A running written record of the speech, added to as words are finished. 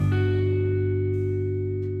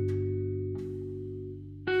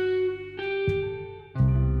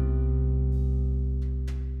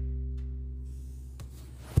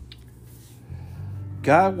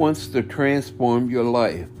God wants to transform your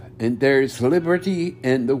life, and there is liberty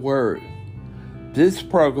in the Word. This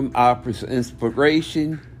program offers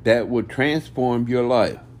inspiration that will transform your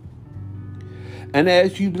life. And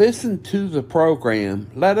as you listen to the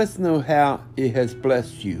program, let us know how it has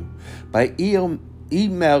blessed you by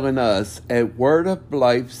emailing us at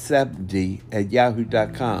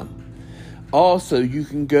wordoflife70@yahoo.com. Also, you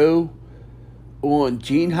can go on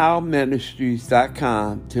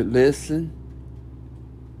GeneHowellMinistries.com to listen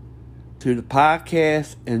to the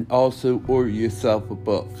podcast and also order yourself a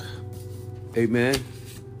book. Amen.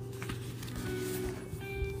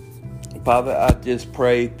 Father, I just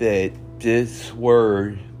pray that this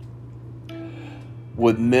word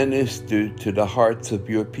would minister to the hearts of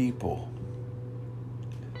your people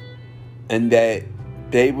and that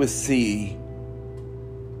they would see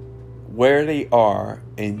where they are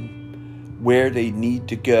and where they need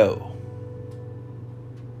to go.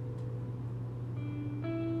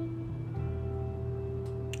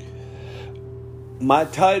 My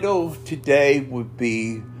title today would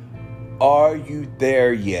be, Are You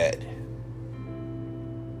There Yet?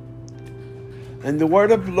 And the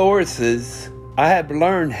word of the Lord says, I have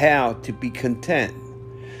learned how to be content,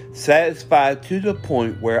 satisfied to the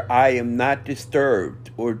point where I am not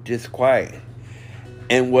disturbed or disquieted,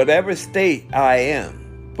 in whatever state I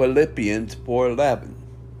am. Philippians 4:11.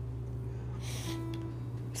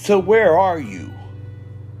 So where are you?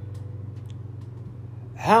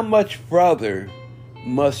 How much further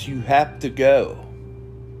must you have to go?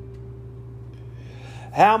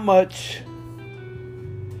 How much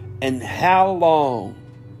and how long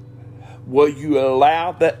will you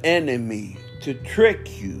allow the enemy to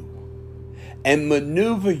trick you and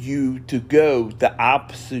maneuver you to go the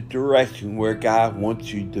opposite direction where God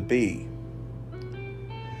wants you to be?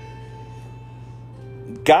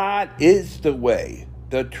 God is the way,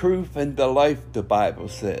 the truth, and the life, the Bible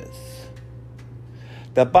says.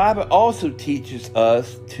 The Bible also teaches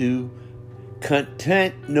us to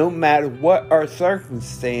content no matter what our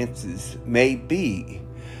circumstances may be.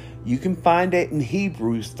 You can find it in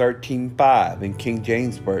Hebrews 13:5 in King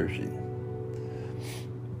James Version.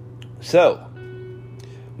 So,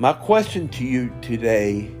 my question to you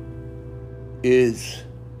today is,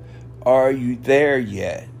 are you there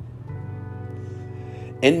yet?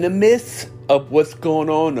 In the midst of what's going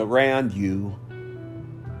on around you,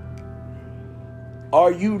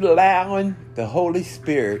 are you allowing the Holy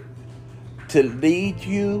Spirit to lead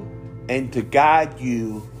you and to guide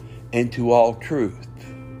you into all truth?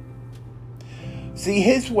 See,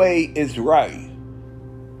 His way is right.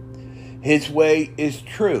 His way is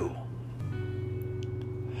true.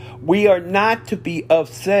 We are not to be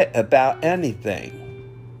upset about anything,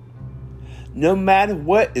 no matter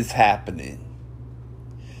what is happening.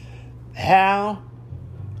 How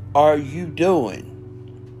are you doing?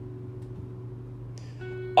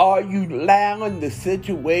 Are you allowing the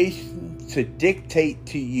situation to dictate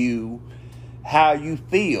to you how you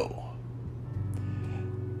feel?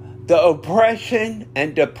 The oppression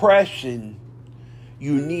and depression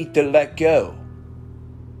you need to let go.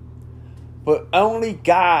 But only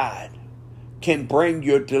God can bring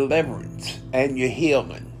your deliverance and your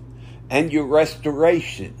healing and your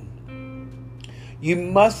restoration. You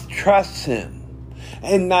must trust Him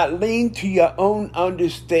and not lean to your own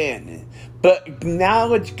understanding, but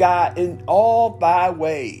acknowledge God in all thy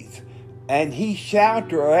ways, and He shall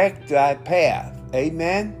direct thy path.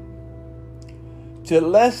 Amen? So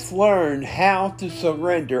let's learn how to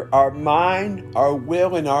surrender our mind, our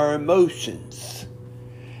will, and our emotions.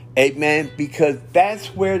 Amen? Because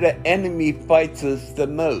that's where the enemy fights us the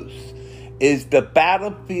most, is the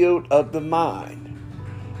battlefield of the mind.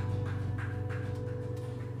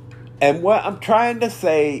 And what I'm trying to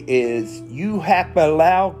say is, you have to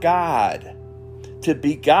allow God to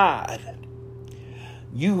be God.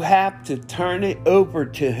 You have to turn it over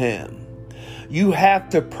to Him. You have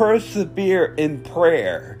to persevere in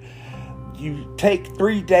prayer. You take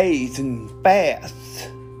 3 days and fast,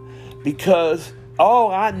 because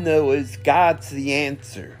all I know is God's the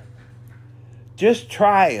answer. Just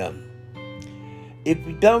try Him. If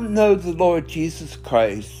you don't know the Lord Jesus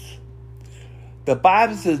Christ, the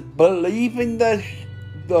Bible says, believe in the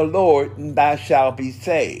Lord and thou shalt be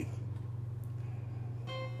saved.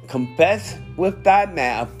 Confess with thy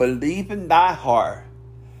mouth, believe in thy heart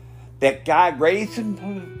that God raised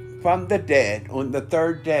Him from the dead on the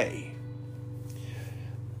third day.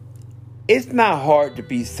 It's not hard to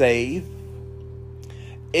be saved.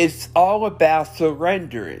 It's all about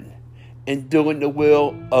surrendering and doing the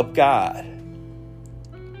will of God.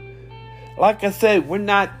 Like I said, we're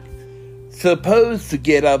not supposed to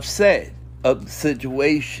get upset of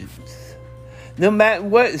situations. no matter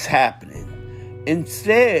what is happening.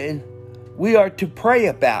 Instead, we are to pray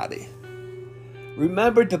about it.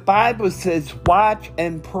 Remember, the Bible says, watch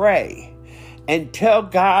and pray and tell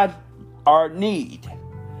God our need.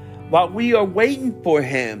 While we are waiting for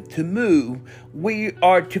him to move, we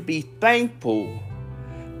are to be thankful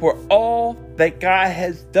for all that God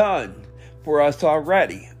has done for us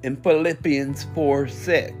already in Philippians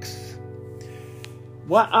 4:6.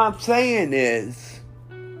 What I'm saying is,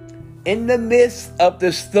 in the midst of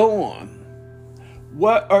the storm,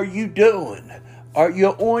 what are you doing? Are you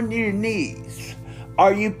on your knees?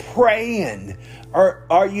 Are you praying? Or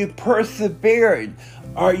are you persevering?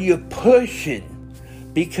 Are you pushing?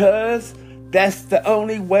 Because that's the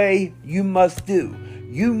only way you must do.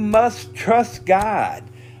 You must trust God,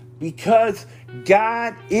 because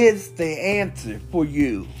God is the answer for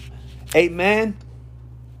you. Amen.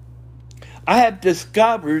 I have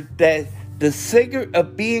discovered that the secret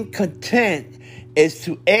of being content is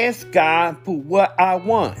to ask God for what I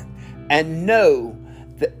want and know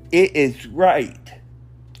that it is right.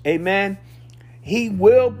 Amen. He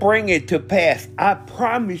will bring it to pass. I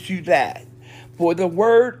promise you that. For the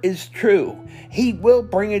word is true. He will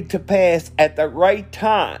bring it to pass at the right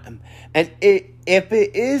time. And if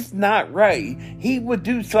it is not right, he will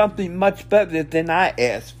do something much better than I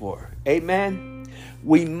asked for. Amen.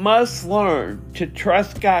 We must learn to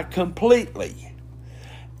trust God completely.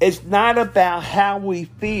 It's not about how we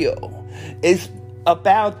feel. It's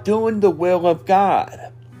about doing the will of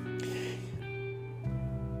God.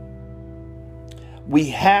 We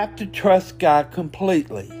have to trust God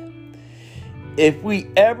completely. If we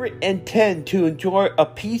ever intend to enjoy a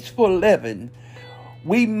peaceful living,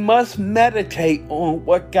 we must meditate on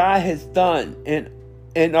what God has done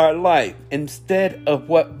in our life instead of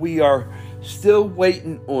what we are still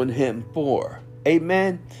waiting on him for.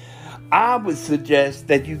 Amen. I would suggest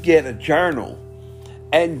that you get a journal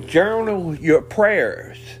and journal your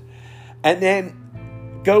prayers, and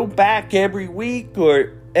then go back every week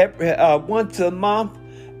or once a month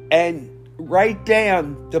and write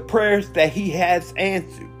down the prayers that he has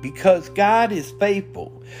answered, because God is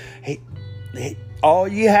faithful. All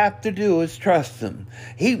you have to do is trust him.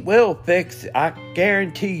 He will fix it. I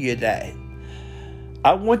guarantee you that.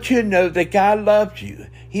 I want you to know that God loves you.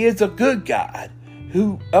 He is a good God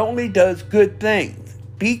who only does good things.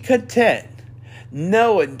 Be content,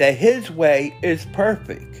 knowing that his way is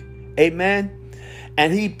perfect. Amen.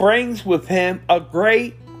 And he brings with him a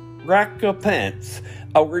great recompense,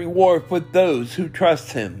 a reward for those who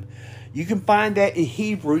trust him. You can find that in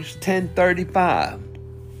Hebrews 10:35.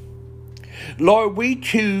 Lord, we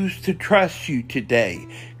choose to trust you today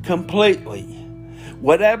completely.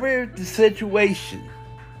 Whatever the situation,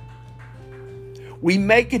 we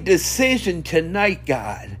make a decision tonight,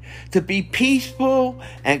 God, to be peaceful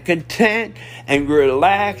and content and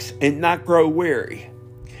relax and not grow weary.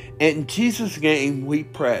 In Jesus' name we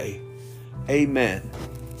pray. Amen.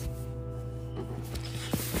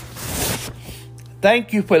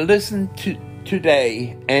 Thank you for listening to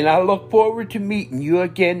today, and I look forward to meeting you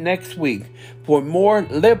again next week for more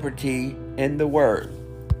liberty in the Word.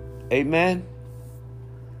 Amen.